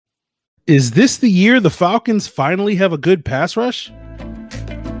Is this the year the Falcons finally have a good pass rush?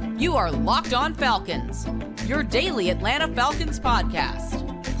 You are Locked On Falcons, your daily Atlanta Falcons podcast.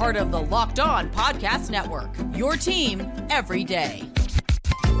 Part of the Locked On Podcast Network, your team every day.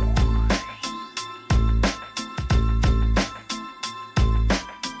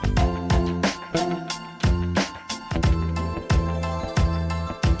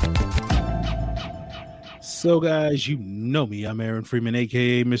 So, guys, you know me. I'm Aaron Freeman,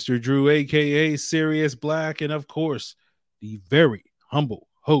 a.k.a. Mr. Drew, a.k.a. Sirius Black, and, of course, the very humble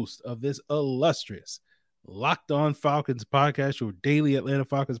host of this illustrious Locked On Falcons podcast, your daily Atlanta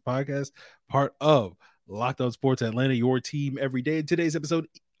Falcons podcast, part of Locked On Sports Atlanta, your team every day. And today's episode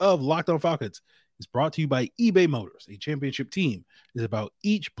of Locked On Falcons is brought to you by eBay Motors. A championship team is about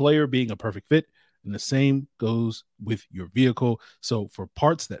each player being a perfect fit, and the same goes with your vehicle. So for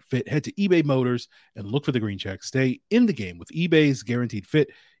parts that fit, head to eBay Motors and look for the green check. Stay in the game with eBay's guaranteed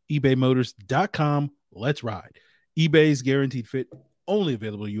fit. ebaymotors.com. Let's ride. eBay's guaranteed fit, only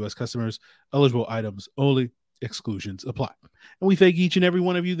available to U.S. customers. Eligible items only. Exclusions apply. And we thank each and every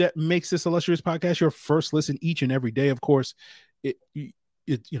one of you that makes this illustrious podcast your first listen each and every day. Of course, it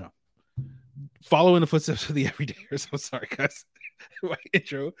follow in the footsteps of the everydayers. I'm sorry, guys. My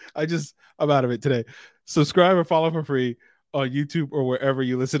intro. I'm out of it today. Subscribe or follow for free on YouTube or wherever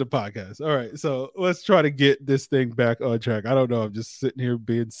you listen to podcasts. All right, so let's try to get this thing back on track. I don't know. I'm just sitting here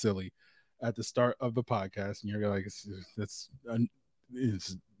being silly at the start of the podcast, and you're like, it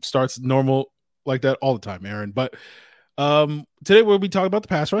starts normal like that all the time, Aaron. But today we'll be talking about the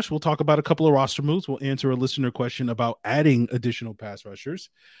pass rush. We'll talk about a couple of roster moves. We'll answer a listener question about adding additional pass rushers.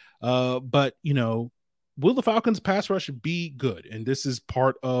 But will the Falcons pass rush be good? And this is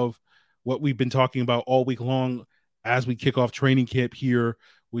part of what we've been talking about all week long as we kick off training camp here,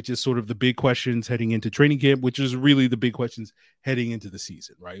 which is sort of the big questions heading into training camp, which is really the big questions heading into the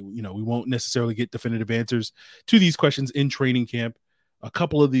season, right? We won't necessarily get definitive answers to these questions in training camp. A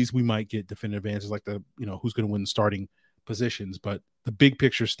couple of these we might get definitive answers, like who's going to win the starting positions, but the big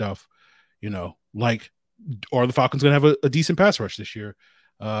picture stuff, like, are the Falcons going to have a decent pass rush this year?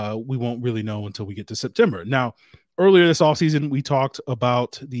 We won't really know until we get to September. Now, earlier this offseason, we talked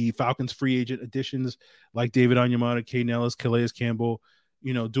about the Falcons free agent additions like David Onyemata, Kay Nellis, Calais Campbell,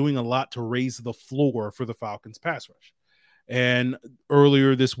 doing a lot to raise the floor for the Falcons pass rush. And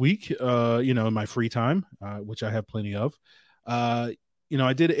earlier this week, in my free time, which I have plenty of, I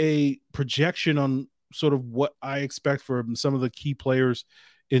did a projection on sort of what I expect for some of the key players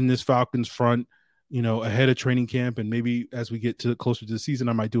in this Falcons front, ahead of training camp. And maybe as we get closer to the season,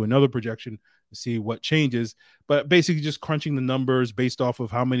 I might do another projection to see what changes, but basically just crunching the numbers based off of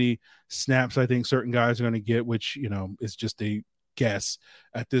how many snaps I think certain guys are going to get, which, is just a guess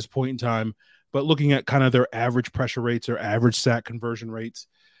at this point in time, but looking at kind of their average pressure rates or average sack conversion rates.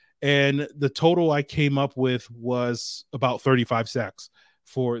 And the total I came up with was about 35 sacks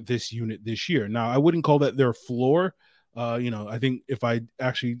for this unit this year. Now, I wouldn't call that their floor. I think if I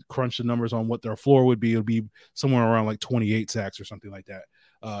actually crunch the numbers on what their floor would be, it would be somewhere around like 28 sacks or something like that.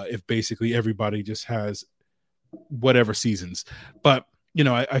 If basically everybody just has whatever seasons. But,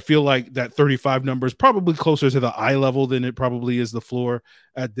 I feel like that 35 number is probably closer to the eye level than it probably is the floor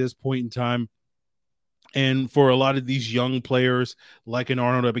at this point in time. And for a lot of these young players, like an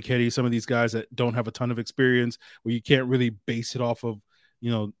Arnold Ebiketie, some of these guys that don't have a ton of experience, where you can't really base it off of,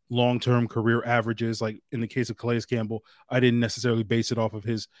 long-term career averages. Like in the case of Calais Campbell, I didn't necessarily base it off of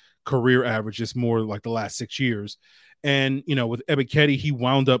his career average, just more like the last 6 years. And, with Ebiketie, he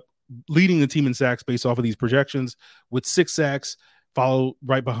wound up leading the team in sacks based off of these projections with 6 sacks, followed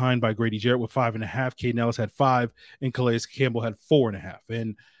right behind by Grady Jarrett with 5.5. Kay Nellis had 5, and Calais Campbell had 4.5.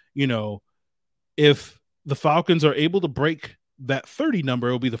 And, if the Falcons are able to break that 30 number,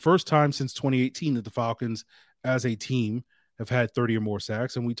 it'll be the first time since 2018 that the Falcons as a team have had 30 or more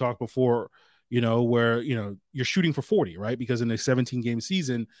sacks. And we talked before, where, you're shooting for 40, right? Because in a 17-game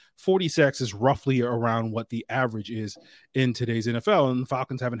season, 40 sacks is roughly around what the average is in today's NFL. And the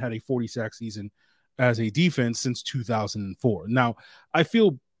Falcons haven't had a 40-sack season as a defense since 2004. Now, I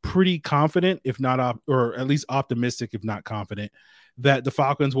feel pretty confident, if not, or at least optimistic, if not confident, that the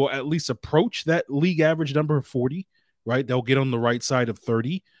Falcons will at least approach that league average number of 40, right? They'll get on the right side of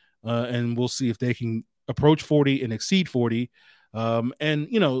 30, and we'll see if they can approach 40 and exceed 40.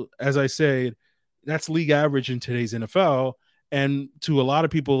 And, as I said, that's league average in today's NFL. And to a lot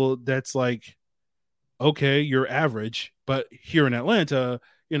of people, that's like, okay, you're average. But here in Atlanta,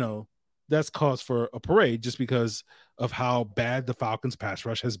 that's cause for a parade just because of how bad the Falcons pass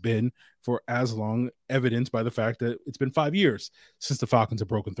rush has been for as long, evidenced by the fact that it's been 5 years since the Falcons have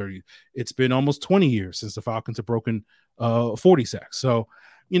broken 30. It's been almost 20 years since the Falcons have broken 40 sacks. So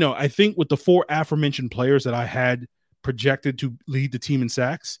I think with the four aforementioned players that I had projected to lead the team in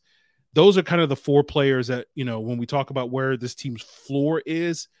sacks, those are kind of the four players that, when we talk about where this team's floor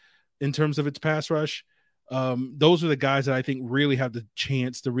is in terms of its pass rush, those are the guys that I think really have the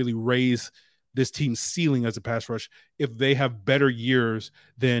chance to really raise this team's ceiling as a pass rush if they have better years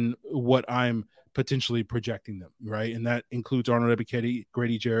than what I'm potentially projecting them, right? And that includes Arnold Ebiketie,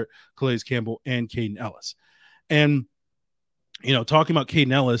 Grady Jarrett, Calais Campbell, and Caden Ellis. And talking about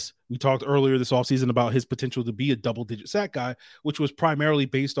Caden Ellis, we talked earlier this offseason about his potential to be a double-digit sack guy, which was primarily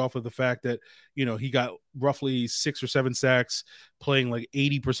based off of the fact that, he got roughly 6 or 7 sacks, playing like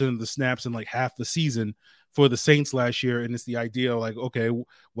 80% of the snaps in like half the season for the Saints last year. And it's the idea like, okay,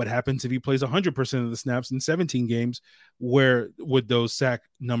 what happens if he plays 100% of the snaps in 17 games? Where would those sack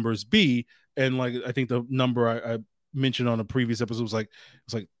numbers be? And like, I think the number I mentioned on a previous episode was like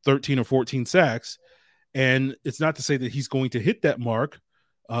 13 or 14 sacks. And it's not to say that he's going to hit that mark.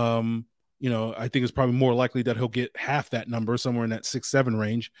 I think it's probably more likely that he'll get half that number, somewhere in that 6-7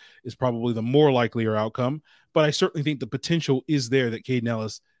 range is probably the more likelier outcome. But I certainly think the potential is there that Caden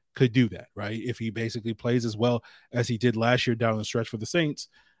Ellis could do that, right? If he basically plays as well as he did last year down the stretch for the Saints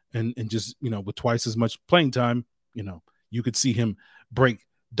and just, with twice as much playing time, you could see him break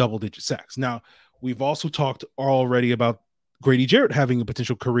double-digit sacks. Now, we've also talked already about Grady Jarrett having a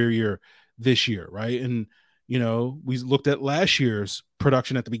potential career year this year, right? And we looked at last year's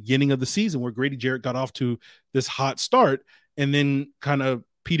production at the beginning of the season where Grady Jarrett got off to this hot start and then kind of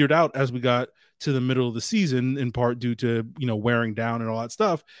petered out as we got to the middle of the season, in part due to wearing down and all that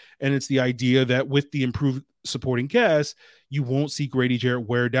stuff. And it's the idea that with the improved supporting cast, you won't see Grady Jarrett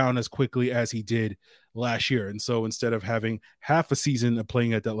wear down as quickly as he did last year. And so instead of having half a season of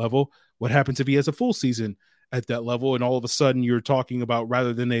playing at that level, what happens if he has a full season at that level? And all of a sudden you're talking about,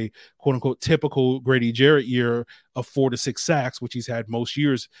 rather than a quote unquote typical Grady Jarrett year of 4 to 6 sacks, which he's had most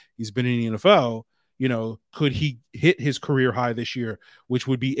years he's been in the NFL, could he hit his career high this year, which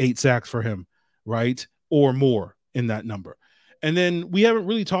would be 8 sacks for him, right? Or more in that number. And then we haven't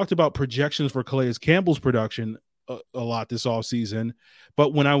really talked about projections for Calais Campbell's production a lot this offseason.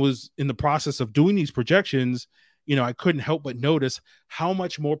 But when I was in the process of doing these projections, I couldn't help but notice how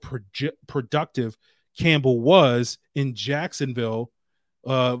much more productive Campbell was in Jacksonville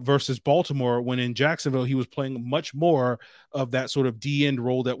versus Baltimore, when in Jacksonville he was playing much more of that sort of D-end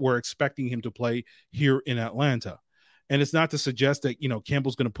role that we're expecting him to play here in Atlanta. And it's not to suggest that,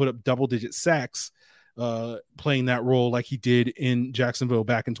 Campbell's going to put up double-digit sacks playing that role like he did in Jacksonville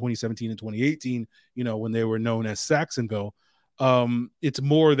back in 2017 and 2018, when they were known as Sacksonville. It's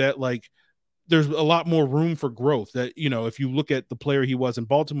more that like there's a lot more room for growth. That, if you look at the player he was in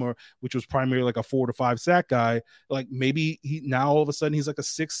Baltimore, which was primarily like a 4 to 5 sack guy, like maybe he now all of a sudden he's like a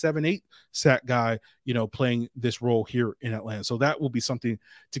 6, 7, 8 sack guy, playing this role here in Atlanta. So that will be something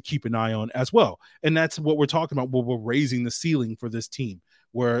to keep an eye on as well. And that's what we're talking about when we're raising the ceiling for this team,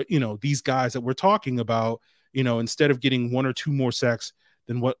 where, these guys that we're talking about, instead of getting 1 or 2 more sacks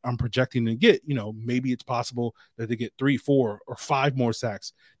than what I'm projecting to get, maybe it's possible that they get 3, 4, or 5 more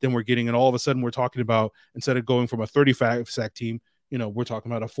sacks than we're getting. And all of a sudden we're talking about, instead of going from a 35 sack team, we're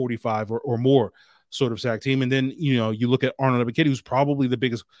talking about a 45 or more sort of sack team. And then, you look at Arnold Ebiketie, who's probably the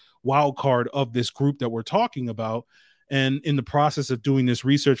biggest wild card of this group that we're talking about. And in the process of doing this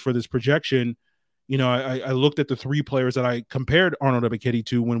research for this projection, I looked at the 3 players that I compared Arnold Ebiketie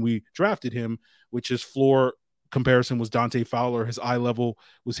to when we drafted him, which is floor comparison was Dante Fowler, his eye level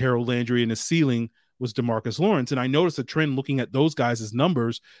was Harold Landry, and his ceiling was DeMarcus Lawrence. And I noticed a trend looking at those guys'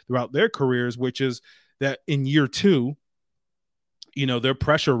 numbers throughout their careers, which is that in year 2, their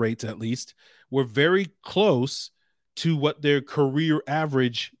pressure rates, at least, were very close to what their career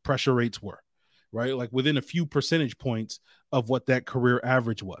average pressure rates were, right? Like within a few percentage points of what that career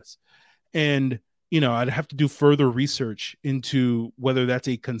average was. And I'd have to do further research into whether that's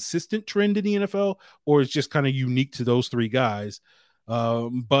a consistent trend in the NFL or it's just kind of unique to those 3 guys.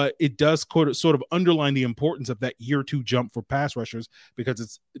 But it does sort of underline the importance of that year 2 jump for pass rushers, because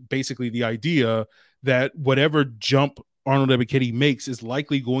it's basically the idea that whatever jump Arnold Ebiketie makes is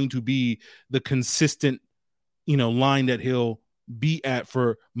likely going to be the consistent, line that he'll be at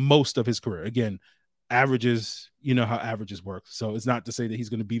for most of his career. Again, averages, how averages work. So it's not to say that he's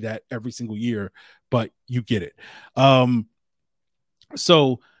going to be that every single year, but you get it.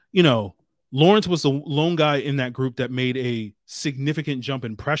 So, Lawrence was the lone guy in that group that made a significant jump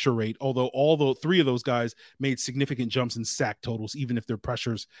in pressure rate, although 3 of those guys made significant jumps in sack totals, even if their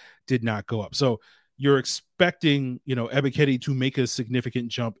pressures did not go up. So you're expecting, Ebiketie to make a significant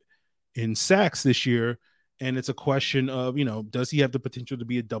jump in sacks this year. And it's a question of, does he have the potential to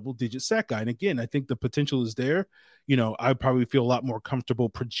be a double-digit sack guy? And again, I think the potential is there. I probably feel a lot more comfortable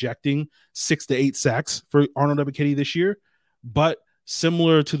projecting 6 to 8 sacks for Arnold Ebiketie this year. But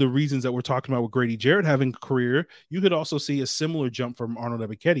similar to the reasons that we're talking about with Grady Jarrett having a career, you could also see a similar jump from Arnold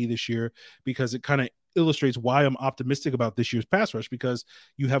Ebiketie this year, because it kind of illustrates why I'm optimistic about this year's pass rush, because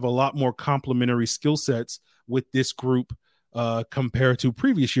you have a lot more complementary skill sets with this group compared to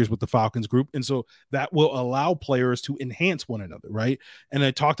previous years with the Falcons group. And so that will allow players to enhance one another, right? And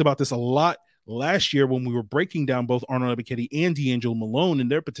I talked about this a lot last year when we were breaking down both Arnold Ebiketie and D'Angelo Malone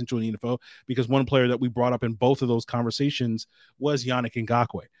and their potential in the NFL, because one player that we brought up in both of those conversations was Yannick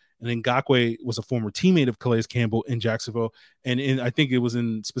Ngakoue. And Ngakoue was a former teammate of Calais Campbell in Jacksonville. And I think it was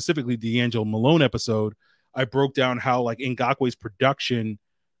in specifically the D'Angelo Malone episode, I broke down how like Ngakoue's production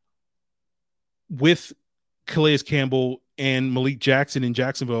with Calais Campbell and Malik Jackson in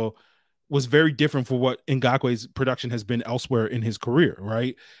Jacksonville was very different for what Ngakoue's production has been elsewhere in his career,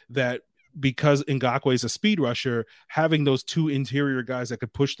 right? That because Ngakoue is a speed rusher, having those two interior guys that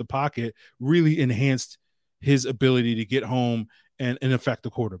could push the pocket really enhanced his ability to get home and affect the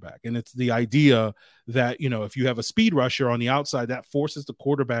quarterback. And it's the idea that, if you have a speed rusher on the outside, that forces the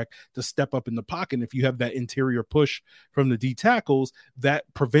quarterback to step up in the pocket. And if you have that interior push from the D tackles, that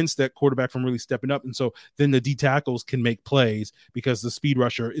prevents that quarterback from really stepping up. And so then the D tackles can make plays because the speed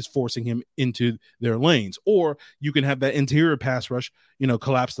rusher is forcing him into their lanes. Or you can have that interior pass rush,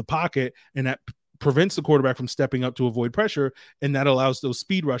 collapse the pocket, and that prevents the quarterback from stepping up to avoid pressure. And that allows those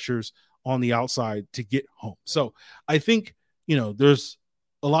speed rushers on the outside to get home. So I think, there's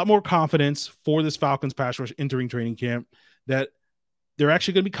a lot more confidence for this Falcons pass rush entering training camp that they're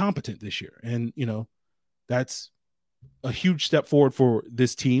actually going to be competent this year. And, that's a huge step forward for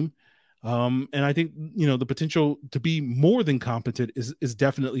this team. And I think, the potential to be more than competent is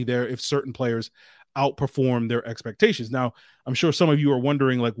definitely there if certain players outperform their expectations. Now, I'm sure some of you are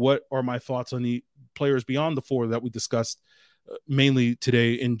wondering, like, what are my thoughts on the players beyond the 4 that we discussed mainly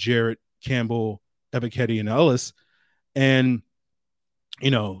today in Jarrett, Campbell, Ebiketie, and Ellis? And,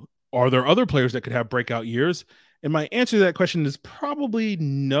 are there other players that could have breakout years? And my answer to that question is probably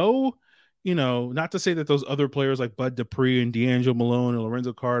no. Not to say that those other players like Bud Dupree and D'Angelo Malone and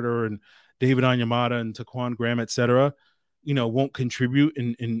Lorenzo Carter and David Onyemata and Taquan Graham, et cetera, won't contribute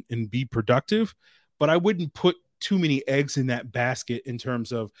and be productive. But I wouldn't put too many eggs in that basket in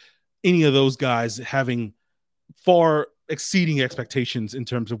terms of any of those guys having far exceeding expectations in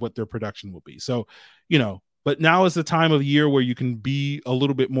terms of what their production will be. So, but now is the time of year where you can be a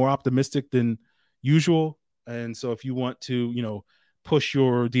little bit more optimistic than usual. And so if you want to, push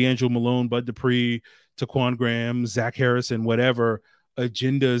your D'Angelo Malone, Bud Dupree, Taquan Graham, Zach Harris, and whatever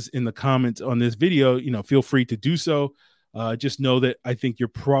agendas in the comments on this video, feel free to do so. Just know that I think you're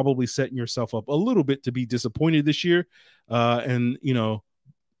probably setting yourself up a little bit to be disappointed this year. And,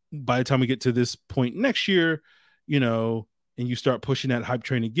 by the time we get to this point next year, and you start pushing that hype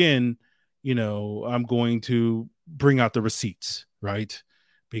train again, I'm going to bring out the receipts, right?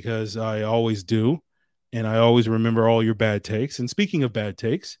 Because I always do. And I always remember all your bad takes. And speaking of bad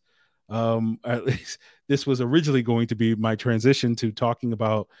takes, at least this was originally going to be my transition to talking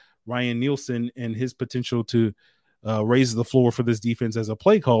about Ryan Nielsen and his potential to raise the floor for this defense as a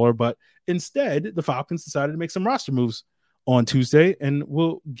play caller. But instead, the Falcons decided to make some roster moves on Tuesday. And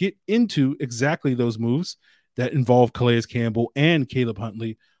we'll get into exactly those moves that involve Calais Campbell and Caleb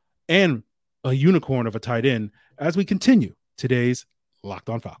Huntley and a unicorn of a tight end as we continue today's Locked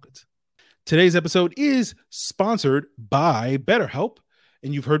On Falcons. Today's episode is sponsored by BetterHelp.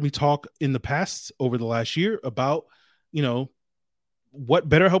 And you've heard me talk in the past over the last year about, what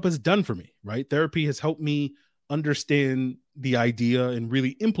BetterHelp has done for me, right? Therapy has helped me understand the idea and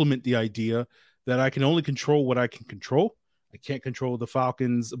really implement the idea that I can only control what I can control. I can't control the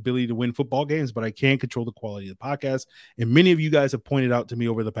Falcons' ability to win football games, but I can control the quality of the podcast. And many of you guys have pointed out to me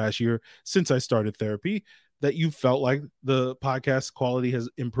over the past year since I started therapy that you felt like the podcast quality has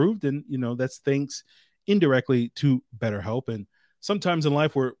improved. And, that's thanks indirectly to BetterHelp. And sometimes in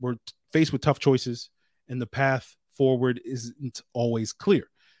life, we're faced with tough choices and the path forward isn't always clear.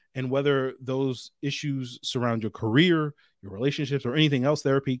 And whether those issues surround your career, your relationships, or anything else,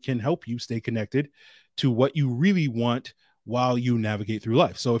 therapy can help you stay connected to what you really want while you navigate through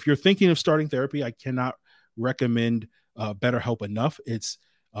life. So if you're thinking of starting therapy, I cannot recommend BetterHelp enough. It's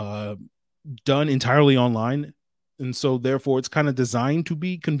done entirely online. And so therefore it's kind of designed to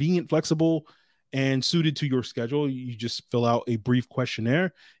be convenient, flexible, and suited to your schedule. You just fill out a brief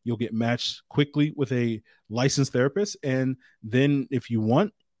questionnaire. You'll get matched quickly with a licensed therapist. And then if you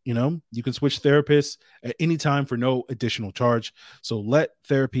want, you can switch therapists at any time for no additional charge. So let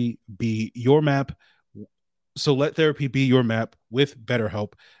therapy be your map. So let therapy be your map with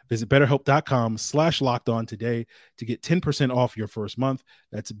BetterHelp. Visit betterhelp.com/lockedon today to get 10% off your first month.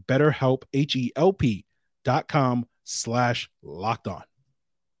 That's BetterHelp, HELP.com/lockedon.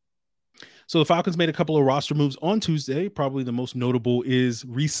 So the Falcons made a couple of roster moves on Tuesday. Probably the most notable is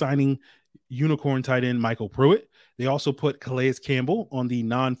re-signing unicorn tight end Michael Pruitt. They also put Calais Campbell on the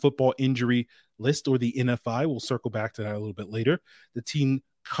non-football injury list, or the NFI. We'll circle back to that a little bit later. The team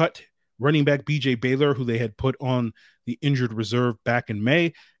cut running back BJ Baylor, who they had put on the injured reserve back in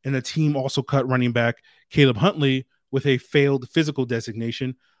May. And the team also cut running back Caleb Huntley with a failed physical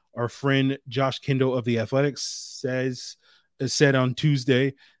designation. Our friend Josh Kendall of The Athletics said on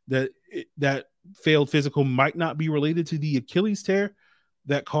Tuesday that that failed physical might not be related to the Achilles tear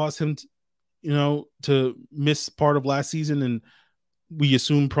that caused him to miss part of last season, and we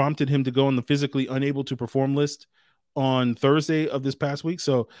assume prompted him to go on the physically unable to perform list on Thursday of this past week.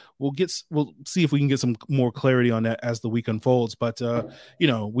 So we'll see if we can get some more clarity on that as the week unfolds. But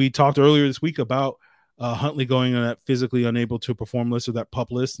we talked earlier this week about Huntley going on that physically unable to perform list, or that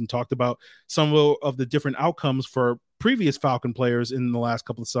PUP list, and talked about some of the different outcomes for previous Falcon players in the last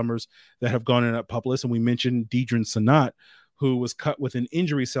couple of summers that have gone in that PUP list. And we mentioned Deidrin Sanat, who was cut with an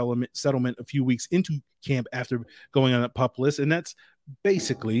injury settlement a few weeks into camp after going on that PUP list. And that's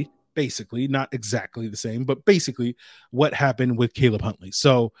basically not exactly the same, but basically what happened with Caleb Huntley.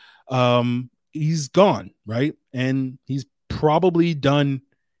 So he's gone, right? And he's probably done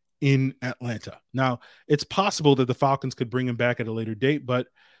in Atlanta. Now, it's possible that the Falcons could bring him back at a later date, but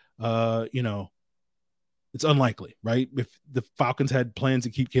it's unlikely, right? If the Falcons had plans to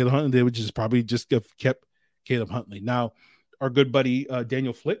keep Caleb Huntley, they would probably have kept Caleb Huntley. Now, our good buddy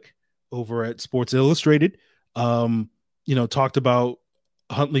Daniel Flick over at Sports Illustrated, talked about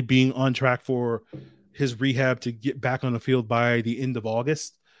Huntley being on track for his rehab to get back on the field by the end of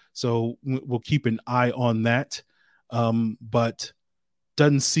August. So we'll keep an eye on that. But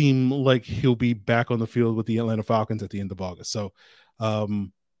doesn't seem like he'll be back on the field with the Atlanta Falcons at the end of August. So,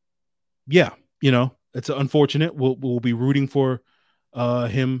 it's unfortunate. We'll be rooting for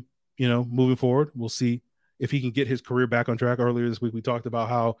him, moving forward. We'll see if he can get his career back on track. Earlier this week, we talked about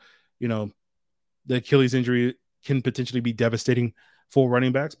how, the Achilles injury can potentially be devastating for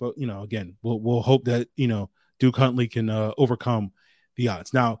running backs. But, again, we'll hope that, Duke Huntley can overcome the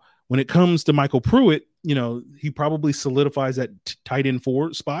odds. Now, when it comes to Michael Pruitt, he probably solidifies that tight end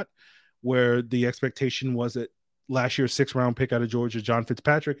 4 spot, where the expectation was that last year's 6th-round pick out of Georgia, John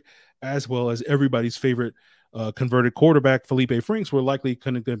Fitzpatrick, as well as everybody's favorite converted quarterback, Felipe Franks, were likely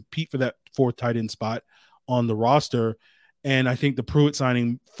going to compete for that 4th tight end spot on the roster. And I think the Pruitt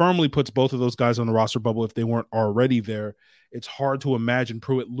signing firmly puts both of those guys on the roster bubble if they weren't already there. It's hard to imagine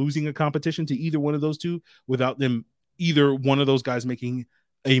Pruitt losing a competition to either one of those two without them, either one of those guys, making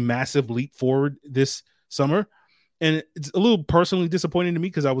a massive leap forward this summer. And it's a little personally disappointing to me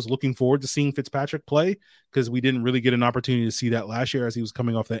because I was looking forward to seeing Fitzpatrick play, because we didn't really get an opportunity to see that last year as he was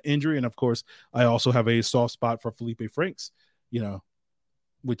coming off that injury. And of course, I also have a soft spot for Felipe Franks,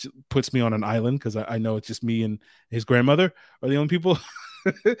 which puts me on an island, because I know it's just me and his grandmother are the only people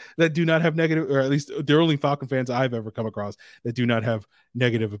that do not have negative, or at least they're only Falcon fans I've ever come across that do not have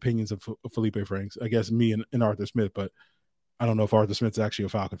negative opinions of Felipe Franks. I guess me and Arthur Smith, but I don't know if Arthur Smith's actually a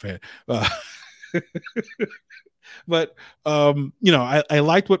Falcon fan. But, I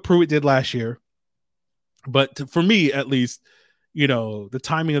liked what Pruitt did last year. But for me, at least, the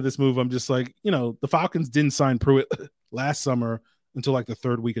timing of this move, I'm just like, the Falcons didn't sign Pruitt last summer until like the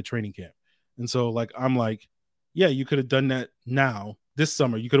 3rd week of training camp. And so I'm like, yeah, you could have done that now this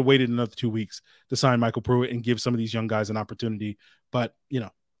summer. You could have waited another 2 weeks to sign Michael Pruitt and give some of these young guys an opportunity. But,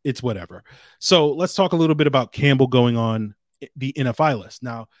 it's whatever. So let's talk a little bit about Campbell going on the NFI list.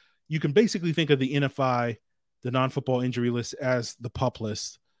 Now, you can basically think of the NFI, the non-football injury list, as the PUP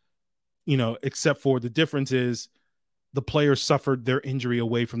list, except for the difference is the players suffered their injury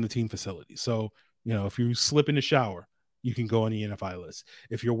away from the team facility. So, if you slip in the shower, you can go on the NFI list.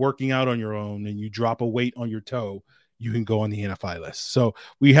 If you're working out on your own and you drop a weight on your toe, you can go on the NFI list. So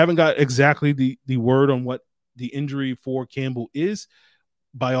we haven't got exactly the word on what the injury for Campbell is.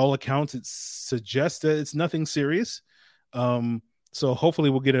 By all accounts, it suggests that it's nothing serious. So hopefully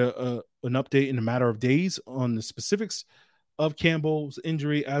we'll get an update in a matter of days on the specifics of Campbell's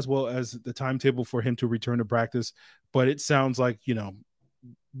injury, as well as the timetable for him to return to practice. But it sounds like,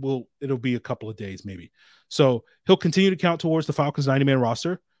 it'll be a couple of days maybe. So he'll continue to count towards the Falcons 90-man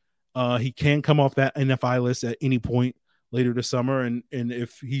roster. He can come off that NFI list at any point later this summer. And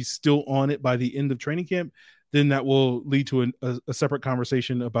if he's still on it by the end of training camp, then that will lead to a separate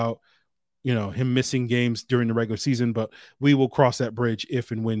conversation about, him missing games during the regular season. But we will cross that bridge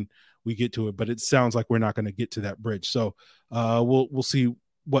if and when we get to it. But it sounds like we're not going to get to that bridge. So we'll see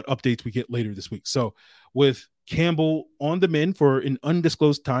what updates we get later this week. So with Campbell on the mend for an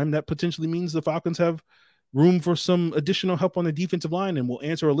undisclosed time, that potentially means the Falcons have room for some additional help on the defensive line, and we'll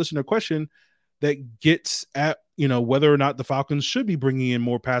answer a listener question that gets at, whether or not the Falcons should be bringing in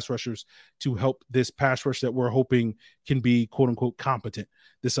more pass rushers to help this pass rush that we're hoping can be quote unquote competent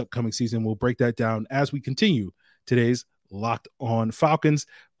this upcoming season. We'll break that down as we continue today's Locked On Falcons.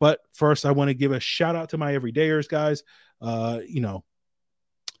 But first, I want to give a shout out to my everydayers, guys.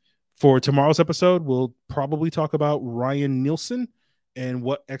 For tomorrow's episode, we'll probably talk about Ryan Nielsen and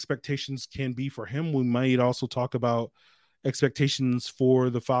what expectations can be for him. We might also talk about expectations for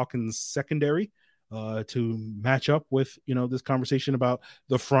the Falcons secondary to match up with, this conversation about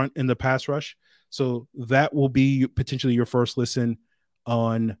the front and the pass rush. So that will be potentially your first listen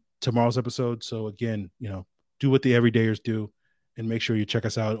on tomorrow's episode. So again, do what the everydayers do and make sure you check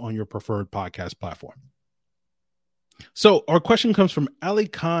us out on your preferred podcast platform. So our question comes from Ali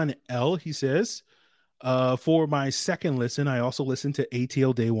Khan L. He says, for my second listen, I also listened to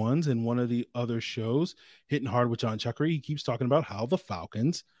ATL Day Ones and one of the other shows, Hitting Hard with John Chuckery. He keeps talking about how the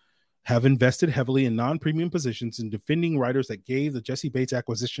Falcons have invested heavily in non-premium positions and defending writers that gave the Jesse Bates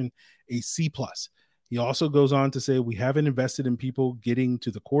acquisition a C+. He also goes on to say, we haven't invested in people getting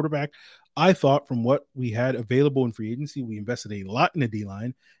to the quarterback. I thought from what we had available in free agency, we invested a lot in the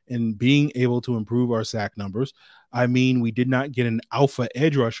D-line and being able to improve our sack numbers. I mean, we did not get an alpha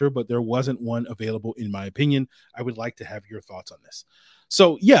edge rusher, but there wasn't one available in my opinion. I would like to have your thoughts on this.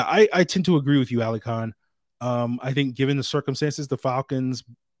 So yeah, I tend to agree with you, Ali Khan. I think given the circumstances, the Falcons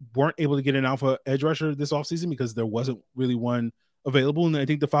weren't able to get an alpha edge rusher this offseason because there wasn't really one available. And I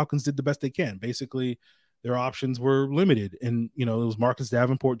think the Falcons did the best they can. Basically, their options were limited. And, it was Marcus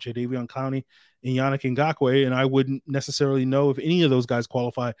Davenport, Jadeveon Clowney, and Yannick Ngakoue. And I wouldn't necessarily know if any of those guys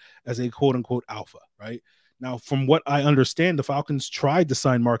qualify as a quote unquote alpha, right? Now, from what I understand, the Falcons tried to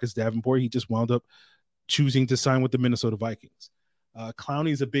sign Marcus Davenport. He just wound up choosing to sign with the Minnesota Vikings.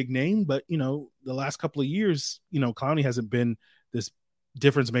 Clowney is a big name, but, the last couple of years, Clowney hasn't been this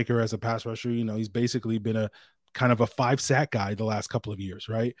difference maker as a pass rusher. He's basically been a kind of a 5-sack guy the last couple of years,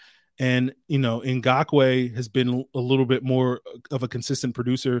 right? And, Ngakoue has been a little bit more of a consistent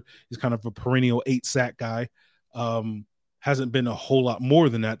producer. He's kind of a perennial 8-sack guy. Hasn't been a whole lot more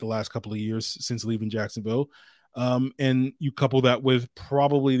than that the last couple of years since leaving Jacksonville. And you couple that with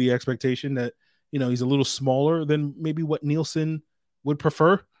probably the expectation that, he's a little smaller than maybe what Nielsen would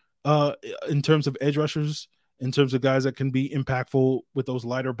prefer in terms of edge rushers, in terms of guys that can be impactful with those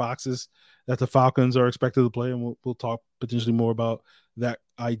lighter boxes that the Falcons are expected to play. And we'll talk potentially more about that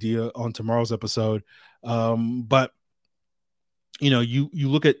idea on tomorrow's episode. But, you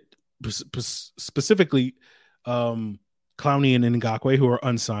look at specifically Clowney and Ngakoue, who are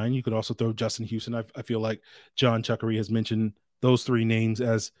unsigned. You could also throw Justin Houston. I feel like John Chuckery has mentioned those three names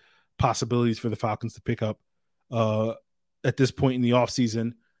as possibilities for the Falcons to pick up at this point in the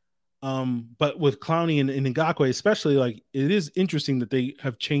offseason. But with Clowney and Ngakoue, especially, like, it is interesting that they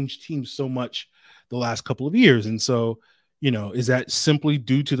have changed teams so much the last couple of years. And so, is that simply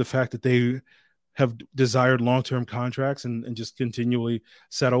due to the fact that they have desired long-term contracts and just continually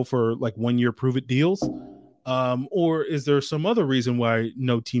settle for like 1-year prove-it deals? Or is there some other reason why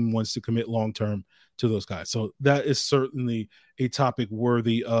no team wants to commit long-term to those guys? So that is certainly a topic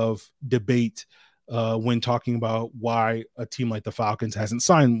worthy of debate when talking about why a team like the Falcons hasn't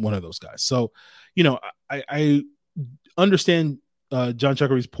signed one of those guys. So, I understand John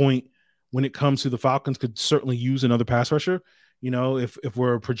Chuckery's point when it comes to the Falcons could certainly use another pass rusher. If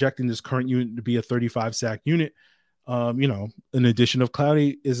we're projecting this current unit to be a 35-sack unit, an addition of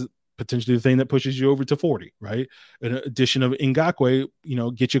Clowney is potentially the thing that pushes you over to 40, right? An addition of Ngakoue,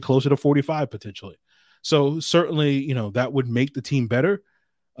 get you closer to 45 potentially. So certainly, that would make the team better.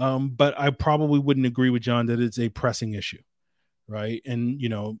 But I probably wouldn't agree with John that it's a pressing issue, right? And,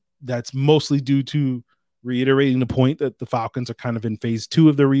 that's mostly due to reiterating the point that the Falcons are kind of in phase 2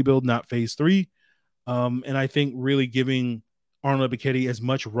 of their rebuild, not phase 3. And I think really giving Arnold Ebiketie as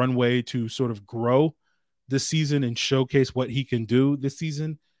much runway to sort of grow this season and showcase what he can do this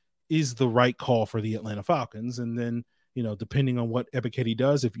season is the right call for the Atlanta Falcons. And then, depending on what Ebiketie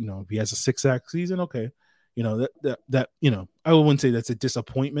does, if he has a 6-sack season, okay. That I wouldn't say that's a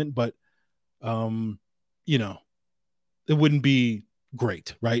disappointment, but it wouldn't be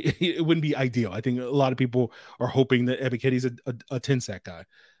great, right? It wouldn't be ideal. I think a lot of people are hoping that Ebiketie's a 10-sack guy.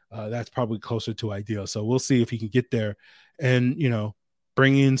 That's probably closer to ideal. So we'll see if he can get there and,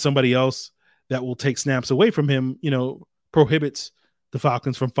 bring in somebody else that will take snaps away from him, prohibits the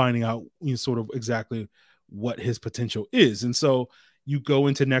Falcons from finding out sort of exactly what his potential is. And so, you go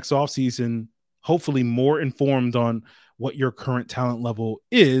into next offseason hopefully more informed on what your current talent level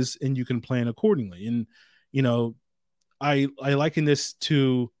is, and you can plan accordingly. And, I liken this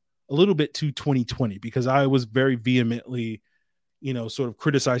to a little bit to 2020, because I was very vehemently, sort of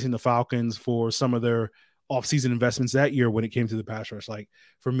criticizing the Falcons for some of their offseason investments that year when it came to the pass rush. Like,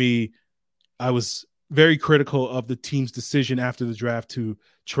 for me, I was very critical of the team's decision after the draft to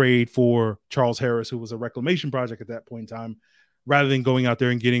trade for Charles Harris, who was a reclamation project at that point in time, rather than going out there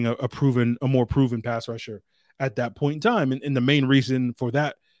and getting a more proven pass rusher at that point in time. And the main reason for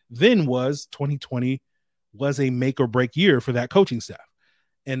that then was 2020 was a make or break year for that coaching staff.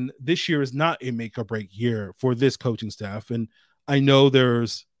 And this year is not a make or break year for this coaching staff. And I know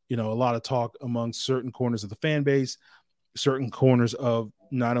there's, a lot of talk among certain corners of the fan base, certain corners of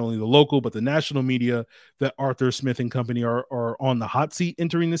not only the local, but the national media, that Arthur Smith and company are on the hot seat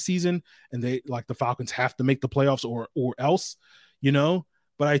entering the season. And they, like, the Falcons have to make the playoffs or else,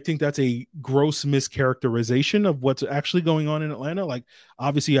 but I think that's a gross mischaracterization of what's actually going on in Atlanta. Like,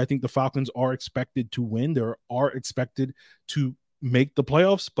 obviously, I think the Falcons are expected to win. They are expected to make the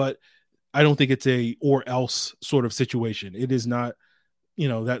playoffs, but I don't think it's a or else sort of situation. It is not,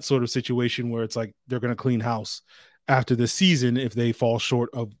 that sort of situation where it's like they're going to clean house after the season if they fall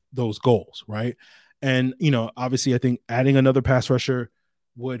short of those goals, right? And, obviously, I think adding another pass rusher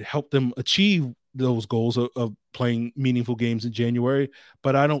would help them achieve those goals of playing meaningful games in January,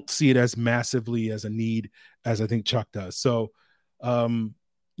 but I don't see it as massively as a need as I think Chuck does. So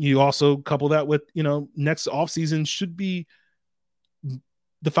you also couple that with, next offseason should be,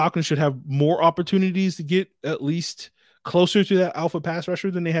 the Falcons should have more opportunities to get at least closer to that alpha pass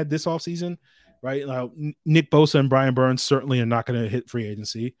rusher than they had this offseason, right? Now, Nick Bosa and Brian Burns certainly are not going to hit free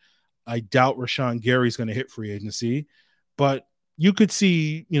agency. I doubt Rashawn Gary's going to hit free agency, but you could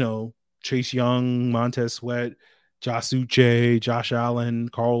see, Chase Young, Montez Sweat, Josh Uche, Josh Allen,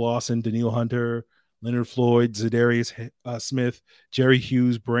 Carl Lawson, Daniil Hunter, Leonard Floyd, Zadarius Smith, Jerry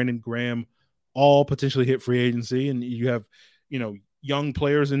Hughes, Brandon Graham, all potentially hit free agency. And you have, young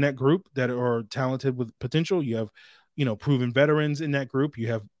players in that group that are talented with potential. You have, proven veterans in that group. You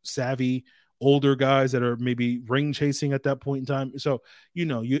have savvy older guys that are maybe ring chasing at that point in time. So,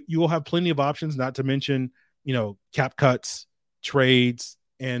 you will have plenty of options, not to mention, cap cuts, trades,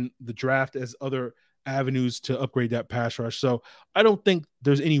 and the draft as other avenues to upgrade that pass rush. So I don't think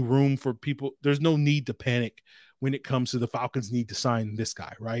there's any room for people. There's no need to panic when it comes to the Falcons need to sign this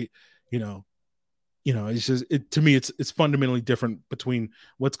guy, right? It's just, to me, it's fundamentally different between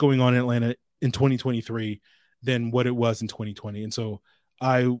what's going on in Atlanta in 2023 than what it was in 2020. And so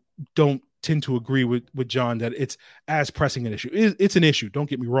I don't tend to agree with John that it's as pressing an issue. It's an issue. Don't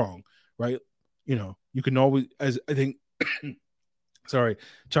get me wrong, right? You can always, as I think, sorry,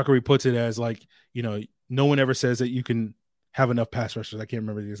 Chuckery puts it as like, no one ever says that you can have enough pass rushers. I can't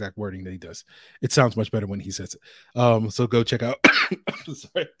remember the exact wording that he does. It sounds much better when he says it. So go check out,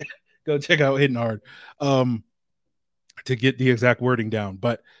 sorry, go check out Hitting Hard to get the exact wording down.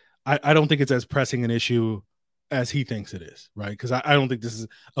 But I don't think it's as pressing an issue as he thinks it is, right? Because I don't think this is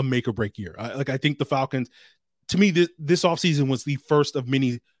a make or break year. I think the Falcons, to me, this offseason was the first of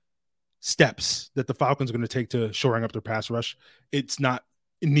many steps that the Falcons are going to take to shoring up their pass rush. It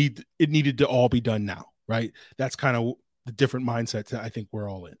needed to all be done now, right? That's kind of the different mindset that I think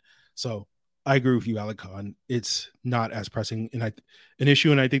we're all in. So I agree with you, Alec Khan. It's not as pressing an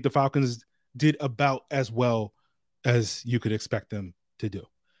issue, and I think the Falcons did about as well as you could expect them to do.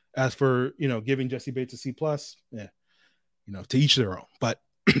 As for, giving Jesse Bates a C+, to each their own. But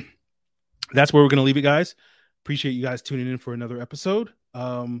that's where we're going to leave it, guys. Appreciate you guys tuning in for another episode.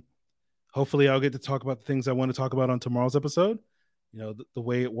 Hopefully I'll get to talk about the things I want to talk about on tomorrow's episode. The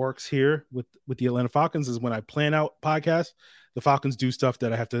way it works here with the Atlanta Falcons is when I plan out podcasts, the Falcons do stuff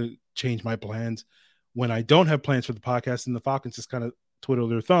that I have to change my plans. When I don't have plans for the podcast, and the Falcons just kind of twiddle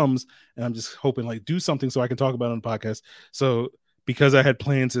their thumbs, and I'm just hoping do something so I can talk about it on the podcast. So because I had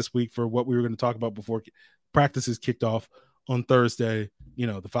plans this week for what we were going to talk about before practices kicked off on Thursday,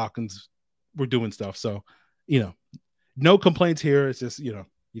 the Falcons were doing stuff. So, no complaints here. It's just, you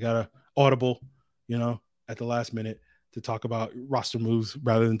got to audible, at the last minute to talk about roster moves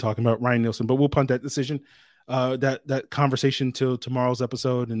rather than talking about Ryan Nielsen. But we'll punt that decision, that conversation till tomorrow's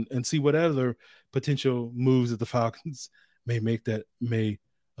episode and see what other potential moves that the Falcons may make that may,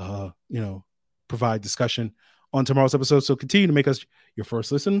 provide discussion on tomorrow's episode. So continue to make us your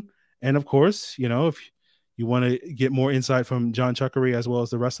first listen. And of course, if you want to get more insight from John Chuckery as well as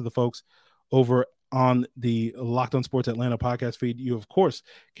the rest of the folks over on the Locked On Sports Atlanta podcast feed, you of course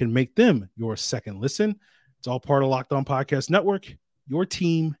can make them your second listen. It's all part of Locked On Podcast Network, your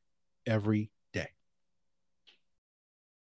team every